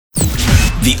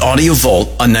The Audio Vault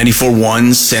on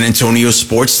 94.1 San Antonio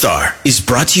Sports Star is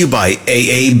brought to you by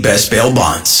AA Best Bail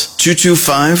Bonds,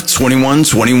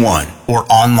 225-2121,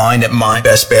 or online at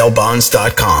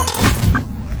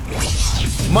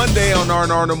mybestbailbonds.com. Monday on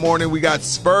R&R in the morning, we got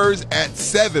Spurs at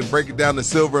 7, breaking down the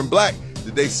silver and black.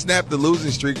 Did they snap the losing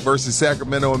streak versus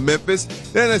Sacramento and Memphis?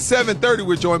 Then at 7:30,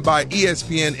 we're joined by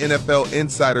ESPN NFL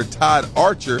insider Todd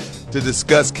Archer to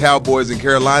discuss Cowboys in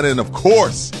Carolina. And, of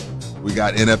course, we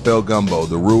got NFL Gumbo.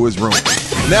 The Rue is room.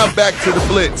 Now back to the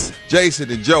Blitz.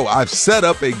 Jason and Joe, I've set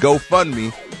up a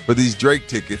GoFundMe for these Drake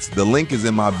tickets. The link is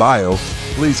in my bio.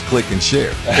 Please click and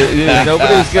share.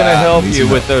 Nobody's going to help you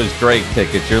with those Drake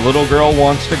tickets. Your little girl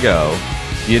wants to go.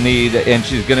 And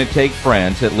she's going to take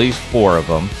friends, at least 4 of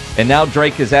them. And now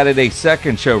Drake has added a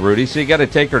second show, Rudy, so you got to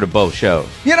take her to both shows.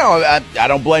 You know, I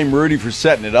don't blame Rudy for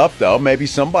setting it up, though. Maybe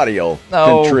somebody will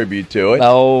contribute to it.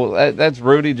 No, that's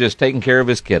Rudy just taking care of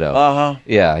his kiddo. Uh-huh.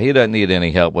 Yeah, he doesn't need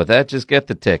any help with that. Just get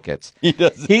the tickets.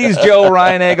 He's Joe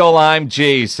Ryan Eagle. I'm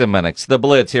Jason Minix. The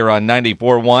Blitz here on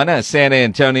 94.1, San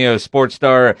Antonio Sports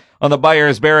Star. On the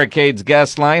Buyers Barricades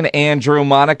guest line, Andrew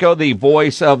Monaco, the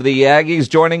voice of the Aggies,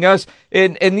 joining us.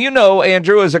 And you know,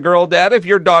 Andrew, as a girl dad, if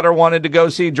your daughter wanted to go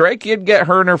see Drake, you'd get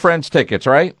her and her friends tickets,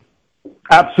 right?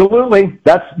 Absolutely.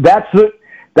 That's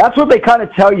what they kind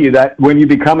of tell you, that when you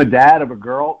become a dad of a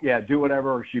girl, do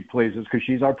whatever she pleases because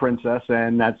she's our princess,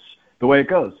 and that's the way it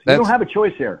goes. You don't have a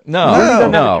choice here. No.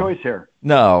 Have a choice here.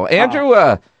 No.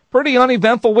 Andrew, pretty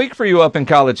uneventful week for you up in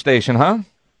College Station, huh?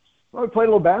 Well, we played a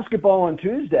little basketball on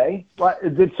Tuesday.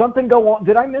 Did something go on?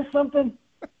 Did I miss something?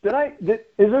 Is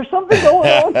there something going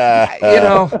on? You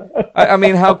know, I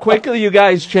mean, how quickly you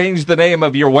guys changed the name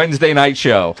of your Wednesday night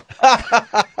show.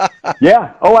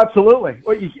 Yeah. Oh, absolutely.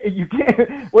 Well, you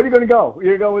can't. What are you going to go?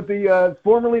 You're going to go with the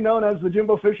formerly known as the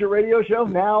Jimbo Fisher Radio Show,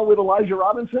 now with Elijah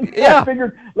Robinson? Yeah. I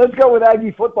figured let's go with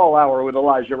Aggie Football Hour with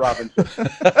Elijah Robinson.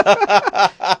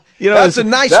 You know, that's a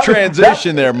nice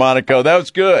transition there, Monaco. That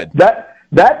was good.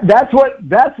 That's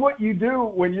what you do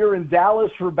when you're in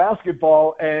Dallas for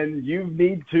basketball and you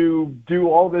need to do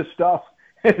all this stuff.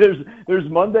 There's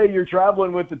Monday you're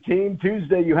traveling with the team.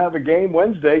 Tuesday you have a game.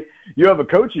 Wednesday you have a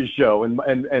coach's show,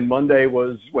 and Monday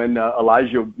was when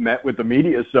Elijah met with the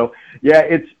media. So yeah,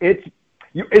 it's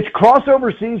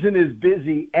crossover season is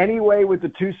busy anyway with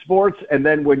the 2 sports, and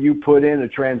then when you put in a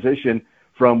transition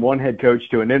from one head coach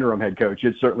to an interim head coach,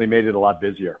 it certainly made it a lot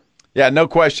busier. Yeah, no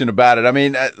question about it. I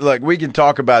mean, look, we can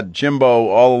talk about Jimbo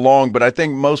all along, but I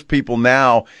think most people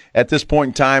now at this point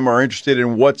in time are interested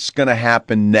in what's going to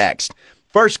happen next.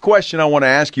 First question I want to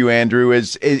ask you, Andrew,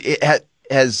 have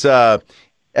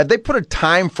they put a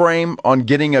time frame on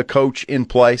getting a coach in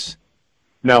place?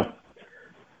 No,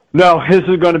 this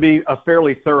is going to be a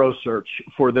fairly thorough search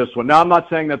for this one. Now, I'm not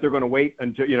saying that they're going to wait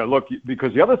until, look,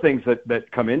 because the other things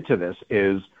that come into this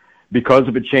is because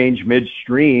of a change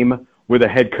midstream with a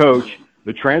head coach,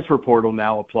 the transfer portal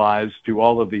now applies to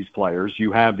all of these players.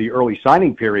 You have the early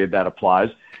signing period that applies.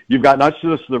 You've got not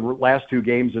just the last 2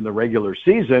 games in the regular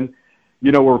season.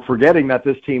 We're forgetting that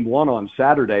this team won on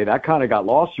Saturday. That kind of got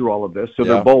lost through all of this. So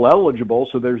they're bowl eligible.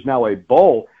 So there's now a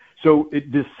bowl. So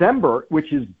December,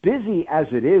 which is busy as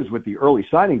it is with the early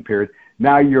signing period,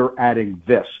 now you're adding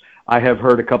this. I have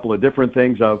heard a couple of different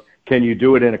things of, can you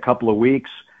do it in a couple of weeks?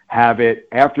 Have it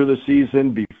after the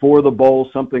season, before the bowl,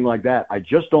 something like that. I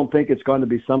just don't think it's going to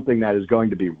be something that is going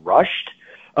to be rushed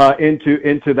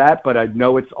into that, but I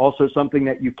know it's also something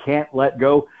that you can't let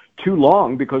go too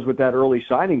long, because with that early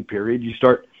signing period, you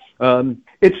start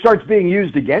it starts being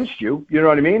used against you. You know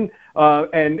what I mean?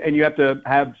 And you have to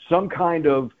have some kind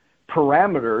of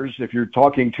parameters if you're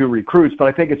talking to recruits. But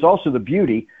I think it's also the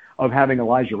beauty of having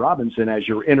Elijah Robinson as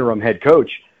your interim head coach,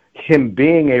 him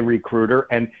being a recruiter,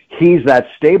 and he's that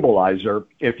stabilizer,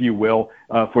 if you will,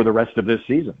 for the rest of this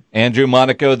season. Andrew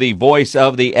Monaco, the voice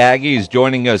of the Aggies,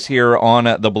 joining us here on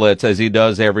The Blitz, as he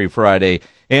does every Friday.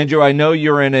 Andrew, I know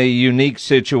you're in a unique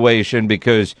situation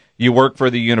because you work for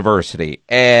the university,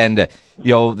 and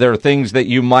there are things that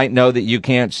you might know that you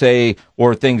can't say,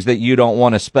 or things that you don't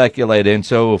want to speculate in.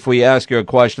 So if we ask you a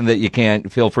question that you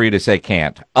can't, feel free to say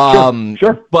can't.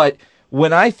 Sure. But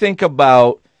when I think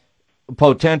about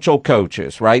potential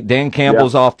coaches, right? Dan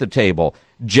Campbell's off the table.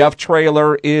 Jeff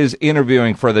Traylor is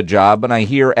interviewing for the job, and I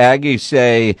hear Aggie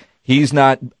say he's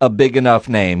not a big enough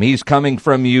name. He's coming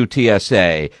from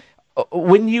UTSA.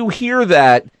 When you hear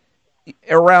that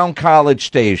around College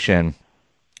Station,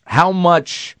 how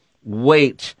much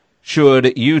weight should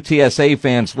UTSA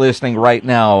fans listening right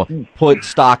now put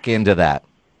stock into that?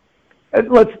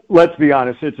 Let's be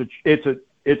honest.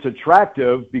 It's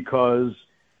attractive because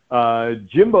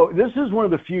Jimbo, this is one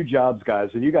of the few jobs,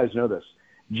 guys, and you guys know this,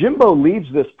 Jimbo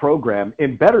leaves this program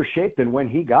in better shape than when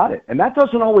he got it. And that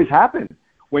doesn't always happen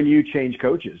when you change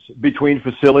coaches between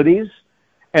facilities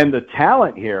and the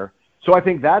talent here. So I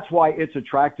think that's why it's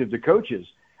attractive to coaches.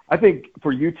 I think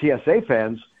for UTSA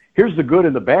fans, here's the good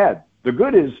and the bad. The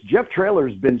good is Jeff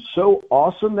Traylor's been so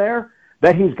awesome there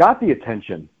that he's got the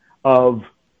attention of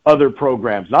other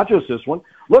programs, not just this one.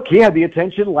 Look, he had the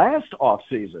attention last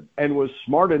offseason and was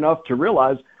smart enough to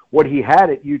realize what he had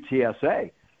at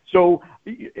UTSA. So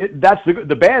that's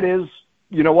the bad is,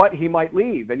 you know what, he might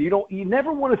leave. And you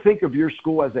never want to think of your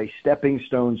school as a stepping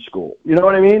stone school. You know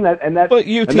what I mean? But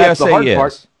UTSA and that's the hard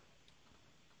part.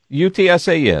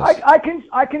 UTSA is.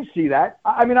 I can see that.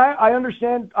 I mean, I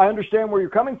understand where you're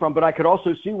coming from, but I could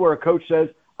also see where a coach says,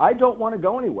 I don't want to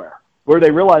go anywhere, where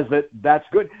they realize that that's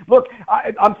good. Look,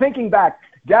 I'm thinking back.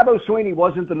 Dabo Swinney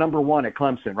wasn't the number one at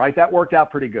Clemson, right? That worked out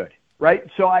pretty good, right?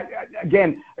 So,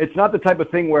 again, it's not the type of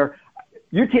thing where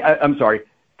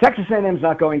Texas A&M's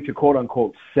not going to,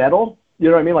 quote-unquote, settle. You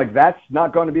know what I mean? Like, that's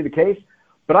not going to be the case.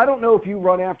 But I don't know if you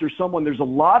run after someone. There's a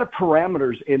lot of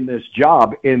parameters in this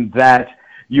job in that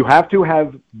you have to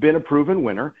have been a proven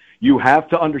winner. You have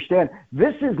to understand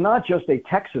this is not just a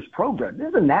Texas program. This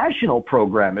is a national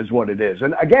program is what it is.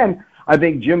 And, again, I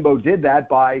think Jimbo did that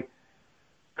by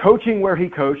coaching where he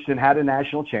coached and had a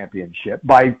national championship,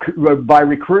 by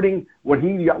recruiting what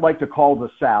he liked to call the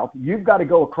South. You've got to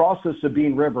go across the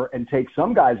Sabine River and take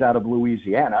some guys out of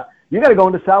Louisiana. You got to go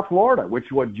into South Florida, which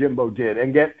is what Jimbo did,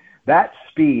 and get that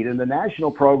speed in the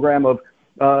national program of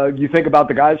you think about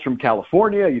the guys from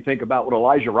California. You think about what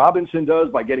Elijah Robinson does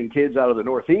by getting kids out of the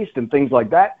Northeast and things like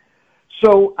that.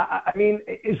 So, I mean,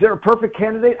 is there a perfect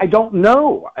candidate? I don't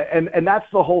know, and that's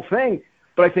the whole thing.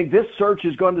 But I think this search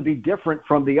is going to be different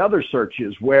from the other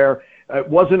searches where it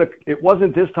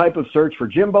wasn't this type of search for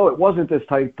Jimbo. It wasn't this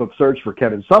type of search for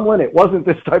Kevin Sumlin. It wasn't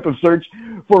this type of search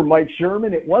for Mike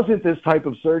Sherman. It wasn't this type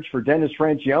of search for Dennis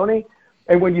Francione.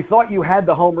 And when you thought you had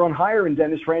the home run hire in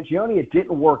Dennis Francione, it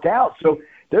didn't work out. So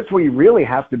that's where you really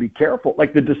have to be careful.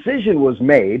 Like the decision was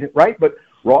made, right? But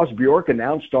Ross Bjork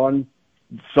announced on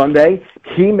Sunday,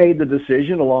 he made the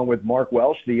decision along with Mark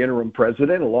Welsh, the interim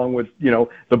president, along with,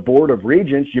 the board of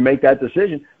regents. You make that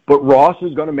decision. But Ross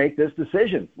is going to make this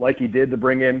decision like he did to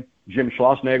bring in Jim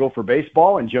Schlossnagle for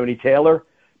baseball and Joni Taylor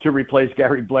to replace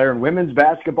Gary Blair in women's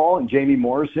basketball and Jamie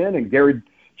Morrison and Gary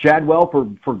Chadwell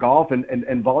for golf and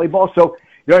volleyball. So,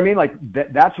 you know what I mean? Like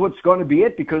that's what's going to be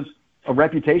it because a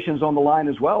reputation's on the line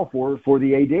as well for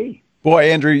the AD.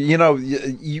 Boy, Andrew,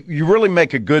 you really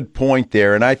make a good point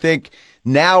there. And I think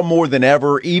now more than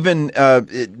ever, even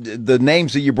the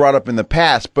names that you brought up in the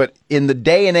past, but in the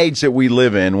day and age that we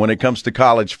live in when it comes to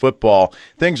college football,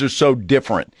 things are so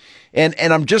different. And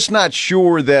I'm just not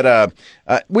sure that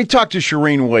we talked to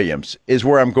Shireen Williams is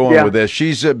where I'm going with this.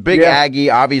 She's a big Aggie,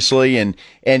 obviously,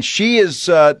 and she is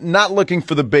not looking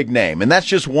for the big name. And that's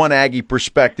just one Aggie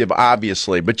perspective,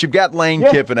 obviously. But you've got Lane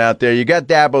Kiffin out there. You got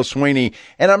Dabo Swinney.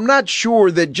 And I'm not sure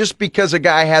that just because a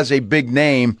guy has a big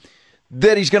name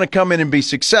that he's going to come in and be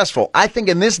successful. I think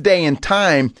in this day and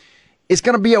time, it's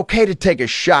going to be okay to take a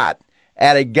shot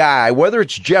at a guy, whether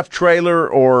it's Jeff Traylor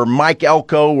or Mike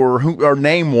Elko or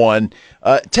name one,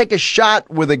 take a shot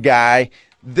with a guy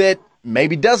that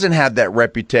maybe doesn't have that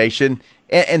reputation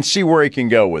and see where he can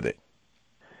go with it.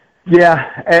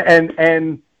 Yeah,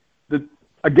 and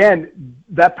again,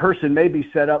 that person may be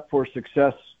set up for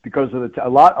success because of a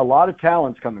lot of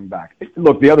talents coming back.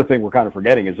 Look, the other thing we're kind of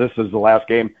forgetting is this is the last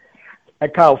game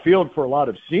at Kyle Field for a lot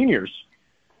of seniors,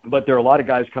 but there are a lot of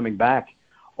guys coming back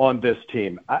on this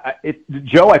team.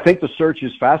 Joe, I think the search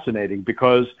is fascinating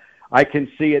because I can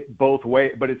see it both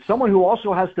ways, but it's someone who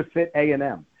also has to fit A&M.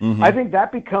 Mm-hmm. I think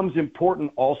that becomes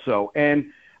important also,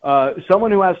 and someone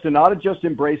who has to not just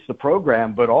embrace the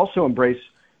program, but also embrace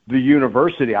the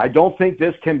university. I don't think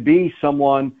this can be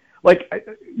someone like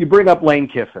you bring up Lane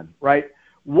Kiffin, right?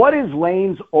 What is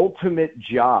Lane's ultimate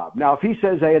job? Now, if he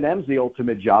says A&M's the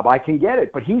ultimate job, I can get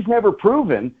it, but he's never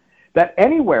proven that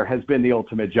anywhere has been the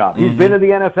ultimate job. He's been in the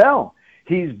NFL.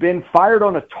 He's been fired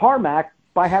on a tarmac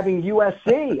by having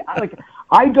USC.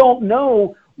 I don't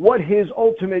know what his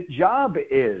ultimate job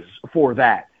is for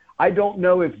that. I don't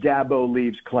know if Dabo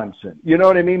leaves Clemson. You know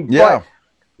what I mean? Yeah.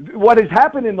 But what has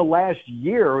happened in the last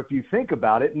year, if you think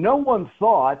about it, no one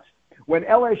thought when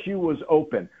LSU was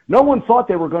open, no one thought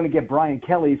they were going to get Brian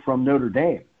Kelly from Notre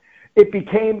Dame. It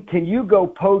became, can you go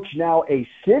poach now a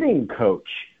sitting coach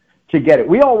to get it?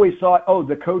 We always thought,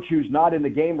 the coach who's not in the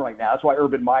game right now. That's why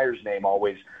Urban Meyer's name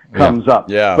always comes up.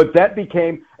 Yeah. But that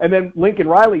became, and then Lincoln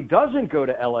Riley doesn't go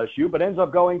to LSU, but ends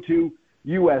up going to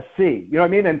USC. You know what I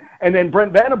mean? And then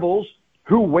Brent Venables,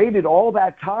 who waited all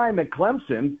that time at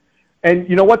Clemson, And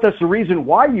you know what? That's the reason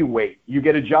why you wait. You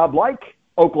get a job like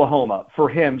Oklahoma for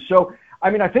him. So, I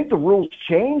mean, I think the rules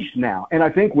changed now. And I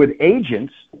think with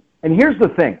agents, and here's the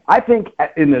thing, I think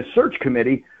in the search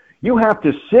committee, you have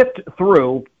to sift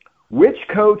through which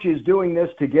coach is doing this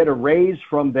to get a raise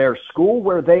from their school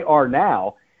where they are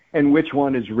now, and which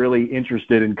one is really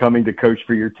interested in coming to coach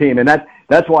for your team. And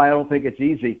that's why I don't think it's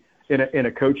easy in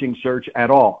a coaching search at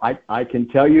all. I can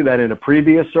tell you that in a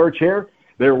previous search here,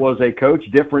 there was a coach,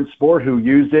 different sport, who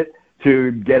used it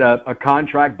to get a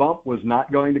contract bump, was not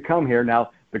going to come here.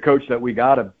 Now, the coach that we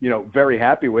got, very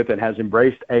happy with and has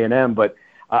embraced A&M, but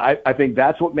I think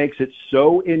that's what makes it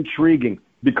so intriguing,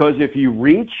 because if you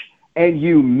reach and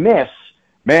you miss,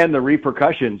 man, the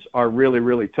repercussions are really,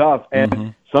 really tough.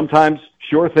 And sometimes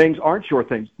sure things aren't sure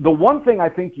things. The one thing I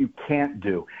think you can't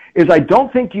do is I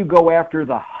don't think you go after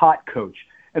the hot coach.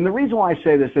 And the reason why I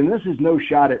say this, and this is no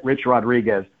shot at Rich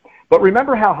Rodriguez, but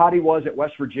remember how hot he was at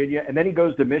West Virginia, and then he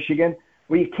goes to Michigan?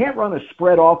 Well, you can't run a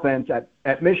spread offense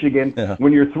at Michigan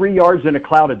when you're 3 yards in a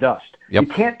cloud of dust. Yep. You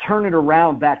can't turn it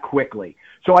around that quickly.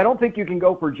 So I don't think you can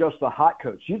go for just the hot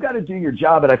coach. You've got to do your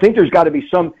job, and I think there's got to be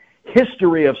some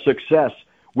history of success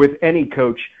with any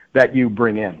coach that you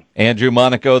bring in. Andrew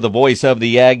Monaco, the voice of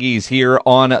the Aggies here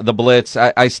on the Blitz.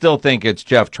 I still think it's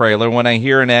Jeff Traylor. When I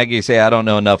hear an Aggie say, I don't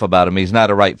know enough about him, he's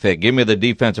not a right fit. Give me the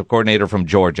defensive coordinator from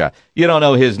Georgia. You don't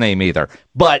know his name either.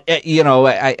 But,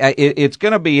 it's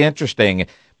going to be interesting.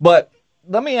 But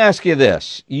let me ask you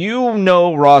this. You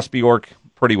know Ross Bjork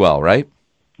pretty well, right?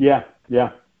 Yeah.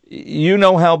 You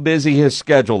know how busy his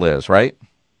schedule is, right?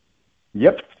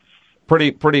 Yep.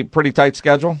 Pretty tight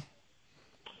schedule?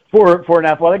 For an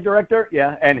athletic director,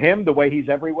 yeah, and him, the way he's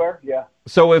everywhere, yeah.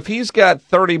 So if he's got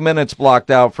 30 minutes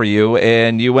blocked out for you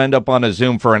and you end up on a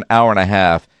Zoom for an hour and a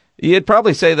half, you'd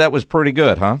probably say that was pretty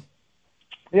good, huh?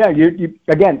 Yeah, you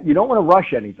don't want to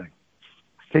rush anything.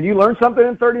 Can you learn something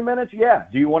in 30 minutes? Yeah.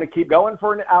 Do you want to keep going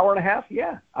for an hour and a half?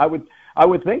 Yeah, I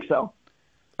would think so.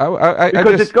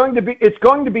 Because it's going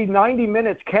to be 90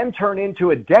 minutes can turn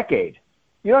into a decade.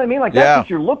 You know what I mean? Like that's what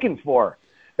you're looking for.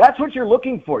 That's what you're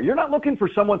looking for. You're not looking for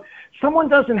someone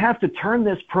doesn't have to turn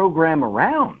this program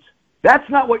around. That's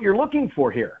not what you're looking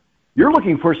for here. You're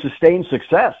looking for sustained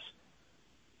success.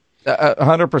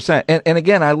 100%. And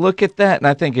again, I look at that and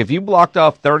I think if you blocked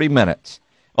off 30 minutes,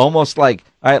 almost like,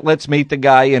 all right, let's meet the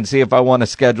guy and see if I want to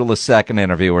schedule a second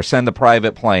interview or send a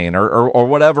private plane or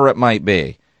whatever it might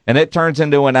be. And it turns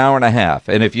into an hour and a half.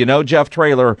 And if you know Jeff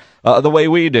Traylor the way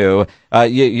we do,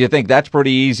 you think that's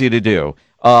pretty easy to do.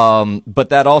 But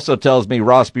that also tells me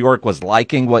Ross Bjork was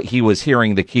liking what he was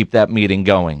hearing to keep that meeting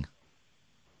going.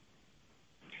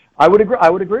 I would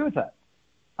agree with that.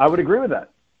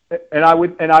 And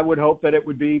I would hope that it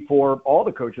would be for all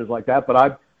the coaches like that,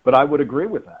 but I would agree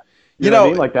with that. You know what I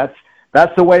mean? Like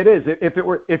that's the way it is.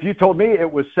 If you told me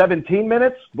it was 17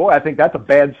 minutes, boy, I think that's a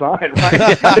bad sign, right?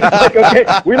 It's like, okay,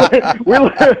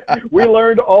 we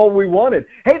learned all we wanted.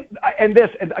 Hey, and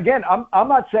again, I'm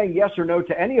not saying yes or no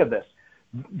to any of this.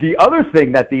 The other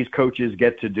thing that these coaches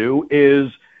get to do is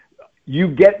you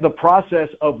get the process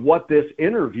of what this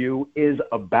interview is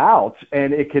about,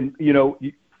 and it can,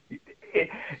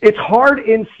 it's hard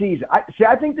in season.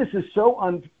 I think this is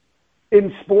so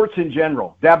in sports in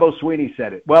general. Dabo Swinney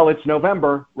said it. Well, it's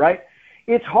November, right?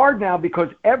 It's hard now because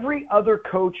every other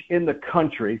coach in the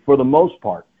country, for the most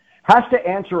part, has to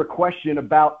answer a question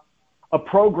about a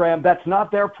program that's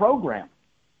not their program.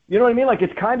 You know what I mean? Like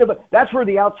it's kind of that's where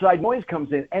the outside noise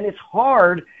comes in. And it's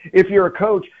hard if you're a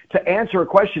coach to answer a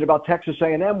question about Texas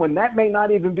A&M when that may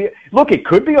not even be, look, it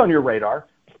could be on your radar,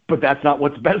 but that's not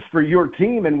what's best for your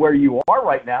team and where you are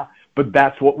right now. But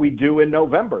that's what we do in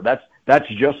November. That's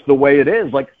just the way it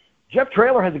is. Like Jeff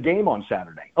Traylor has a game on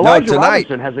Saturday. Elijah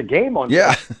Robinson has a game on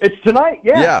Saturday. It's tonight.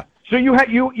 Yeah. So you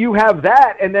have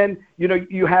that, and then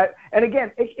you have, and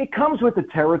again, it comes with the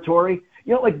territory.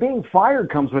 Like being fired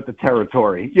comes with the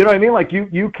territory. You know what I mean? Like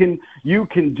you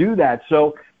can do that.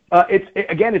 So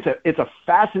it's a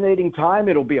fascinating time.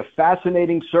 It'll be a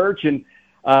fascinating search, and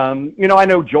I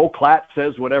know Joel Klatt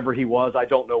says whatever he was. I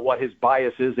don't know what his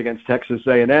bias is against Texas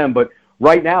A&M, but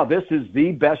right now this is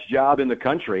the best job in the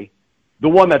country, the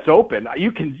one that's open.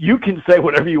 You can say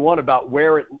whatever you want about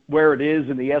where it is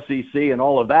in the SEC and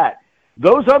all of that.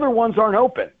 Those other ones aren't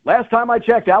open. Last time I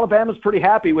checked, Alabama's pretty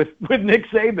happy with Nick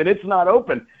Saban. It's not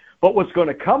open. But what's going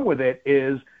to come with it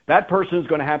is that person is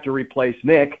going to have to replace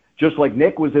Nick, just like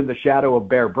Nick was in the shadow of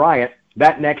Bear Bryant,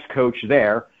 that next coach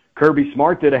there. Kirby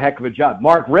Smart did a heck of a job.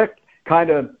 Mark Richt kind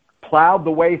of plowed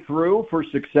the way through for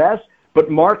success,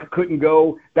 but Mark couldn't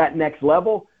go that next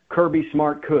level. Kirby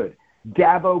Smart could.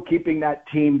 Dabo keeping that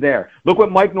team there. Look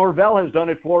what Mike Norvell has done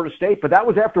at Florida State, but that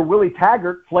was after Willie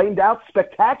Taggart flamed out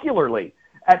spectacularly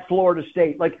at Florida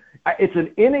State. Like, it's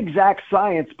an inexact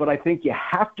science, but I think you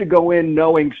have to go in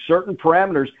knowing certain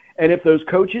parameters. And if those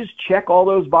coaches check all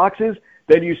those boxes,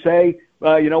 then you say,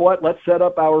 you know what, let's set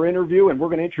up our interview, and we're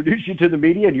going to introduce you to the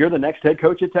media, and you're the next head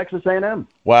coach at Texas A&M.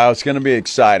 Wow, it's going to be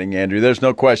exciting, Andrew. There's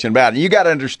no question about it. You got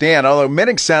to understand, although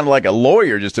Minnick sounded like a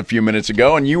lawyer just a few minutes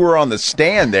ago, and you were on the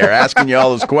stand there asking you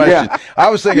all those questions, I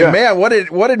was thinking, man, what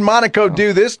did Monaco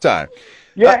do this time?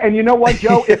 Yeah, and you know what,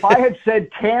 Joe? If I had said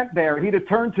can't there, he'd have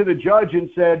turned to the judge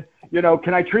and said, you know,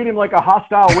 can I treat him like a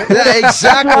hostile witness?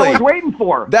 Exactly. That's what I was waiting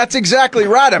for. That's exactly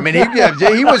right. I mean,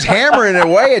 he was hammering it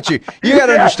away at you. You got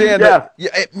to understand that,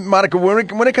 Monica.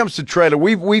 When it comes to Traylor,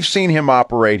 we've seen him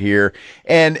operate here,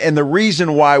 and the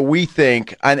reason why we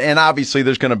think, and obviously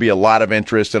there's going to be a lot of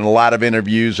interest and a lot of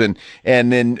interviews, and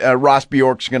then Ross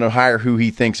Bjork's going to hire who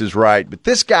he thinks is right. But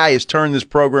this guy has turned this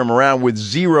program around with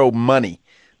zero money,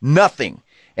 nothing.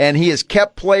 And he has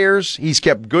kept players, he's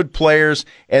kept good players,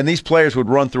 and these players would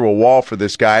run through a wall for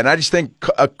this guy. And I just think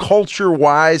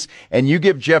culture-wise, and you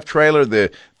give Jeff Traylor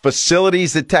the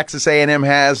facilities that Texas A&M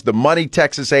has, the money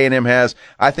Texas A&M has,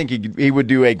 I think he would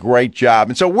do a great job.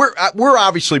 And so we're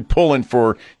obviously pulling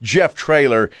for Jeff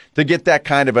Traylor to get that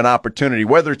kind of an opportunity,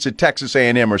 whether it's at Texas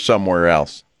A&M or somewhere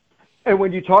else. And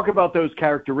when you talk about those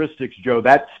characteristics, Joe,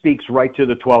 that speaks right to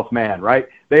the 12th man, right?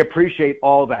 They appreciate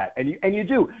all that. And you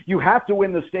do. You have to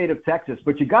win the state of Texas,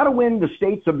 but you got to win the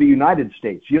states of the United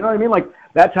States. You know what I mean? Like,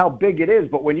 that's how big it is.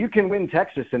 But when you can win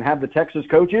Texas and have the Texas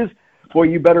coaches, boy,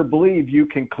 you better believe you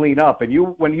can clean up.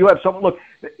 And when you have someone, look,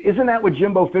 isn't that what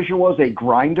Jimbo Fisher was, a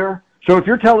grinder? So if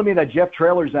you're telling me that Jeff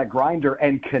Traylor's that grinder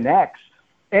and connects,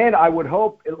 and I would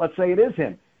hope, let's say it is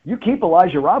him, you keep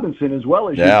Elijah Robinson as well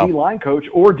as your D-line coach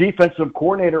or defensive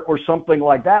coordinator or something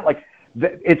like that. Like,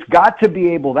 it's got to be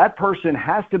able, that person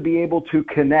has to be able to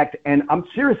connect. And I'm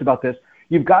serious about this.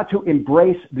 You've got to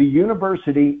embrace the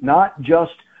university, not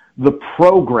just the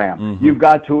program. Mm-hmm. You've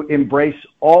got to embrace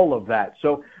all of that.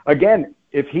 So again,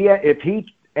 if he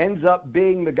ends up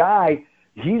being the guy,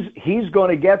 he's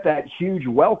going to get that huge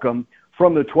welcome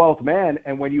from the 12th man.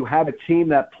 And when you have a team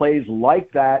that plays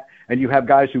like that, and you have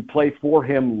guys who play for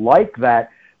him like that,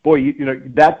 boy, you know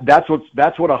that's what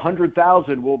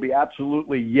 100,000 will be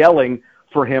absolutely yelling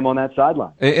for him on that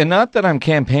sideline. And not that I'm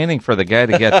campaigning for the guy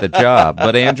to get the job,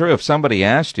 but Andrew, if somebody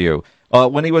asked you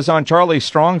when he was on Charlie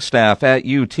Strong's staff at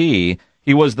UT, he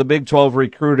was the Big 12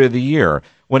 Recruiter of the Year.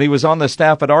 When he was on the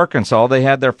staff at Arkansas, they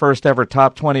had their first ever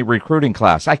top 20 recruiting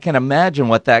class. I can imagine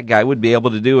what that guy would be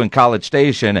able to do in College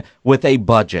Station with a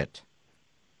budget.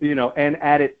 You know, and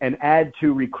add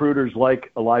to recruiters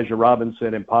like Elijah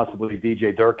Robinson and possibly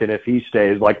DJ Durkin if he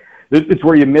stays. Like, it's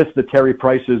where you miss the Terry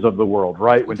Prices of the world,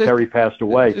 right? When Terry passed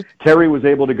away, Terry was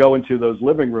able to go into those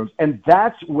living rooms, and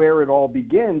that's where it all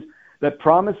begins. That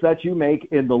promise that you make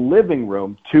in the living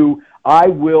room to, I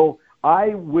will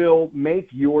make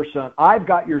your son. I've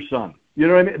got your son. You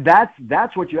know what I mean?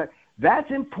 That's what you. That's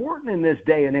important in this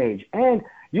day and age. And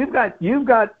you've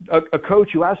got a coach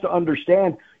who has to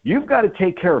understand. You've got to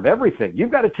take care of everything. You've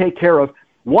got to take care of,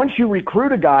 once you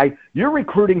recruit a guy, you're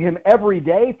recruiting him every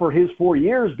day for his 4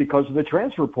 years because of the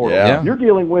transfer portal. Yeah. You're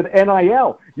dealing with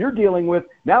NIL. You're dealing with,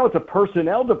 now it's a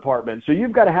personnel department. So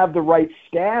you've got to have the right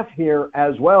staff here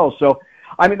as well. So,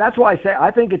 I mean, that's why I say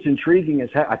I think it's intriguing.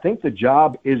 I think the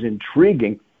job is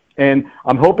intriguing. And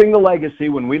I'm hoping the legacy,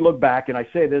 when we look back, and I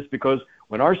say this because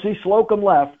when R.C. Slocum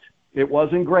left, it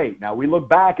wasn't great. Now, we look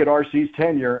back at R.C.'s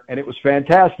tenure, and it was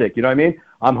fantastic. You know what I mean?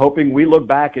 I'm hoping we look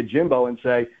back at Jimbo and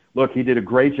say, look, he did a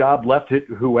great job, left it,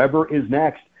 whoever is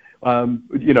next.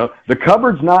 You know, the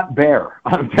cupboard's not bare.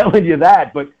 I'm telling you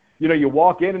that. But, you know, you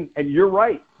walk in, and you're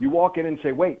right. You walk in and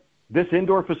say, wait, this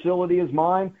indoor facility is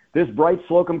mine. This Bright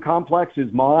Slocum complex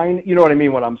is mine. You know what I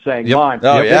mean, what I'm saying? Yep. Mine.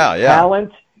 Oh, this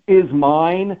talent is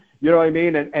mine. You know what I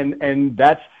mean? And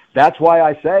that's why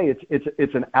I say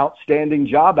it's an outstanding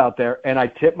job out there. And I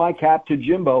tip my cap to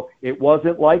Jimbo. It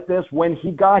wasn't like this when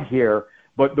he got here,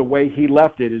 but the way he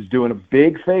left it is doing a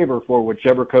big favor for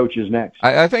whichever coach is next.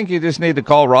 I think you just need to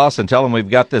call Ross and tell him we've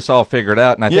got this all figured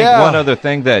out. And I think one other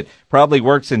thing that probably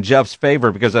works in Jeff's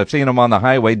favor, because I've seen him on the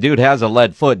highway, dude has a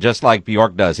lead foot just like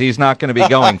Bjork does. He's not going to be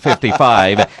going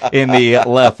 55 in the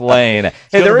left lane.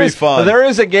 Hey, there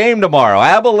is a game tomorrow.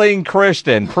 Abilene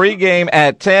Christian, pregame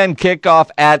at 10, kickoff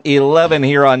at 11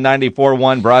 here on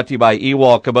 94.1, brought to you by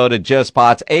Ewald Kubota, Just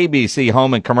Pots, ABC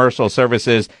Home and Commercial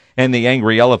Services, and the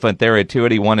Angry Elephant there at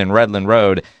 281 in Redland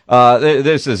Road.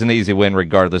 This is an easy win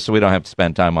regardless, so we don't have to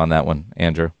spend time on that one,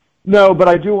 Andrew. No, but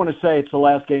I do want to say it's the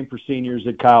last game for seniors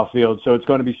at Kyle Field, so it's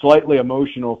going to be slightly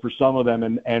emotional for some of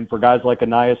them, and for guys like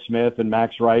Anaya Smith and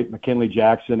Max Wright, McKinley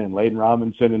Jackson, and Layden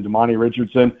Robinson and Damani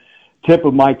Richardson. Tip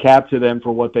of my cap to them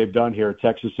for what they've done here at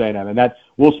Texas A&M, and that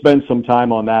we'll spend some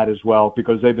time on that as well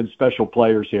because they've been special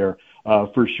players here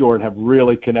for sure and have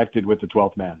really connected with the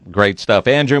 12th man. Great stuff.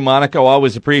 Andrew Monaco,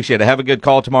 always appreciate it. Have a good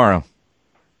call tomorrow.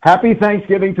 Happy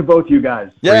Thanksgiving to both you guys.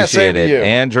 Yeah, Appreciate same it. to you.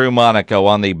 Andrew Monaco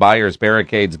on the Buyers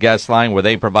Barricades guest line where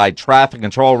they provide traffic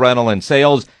control, rental, and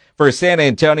sales for San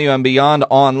Antonio and beyond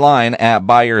online at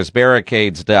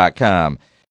buyersbarricades.com.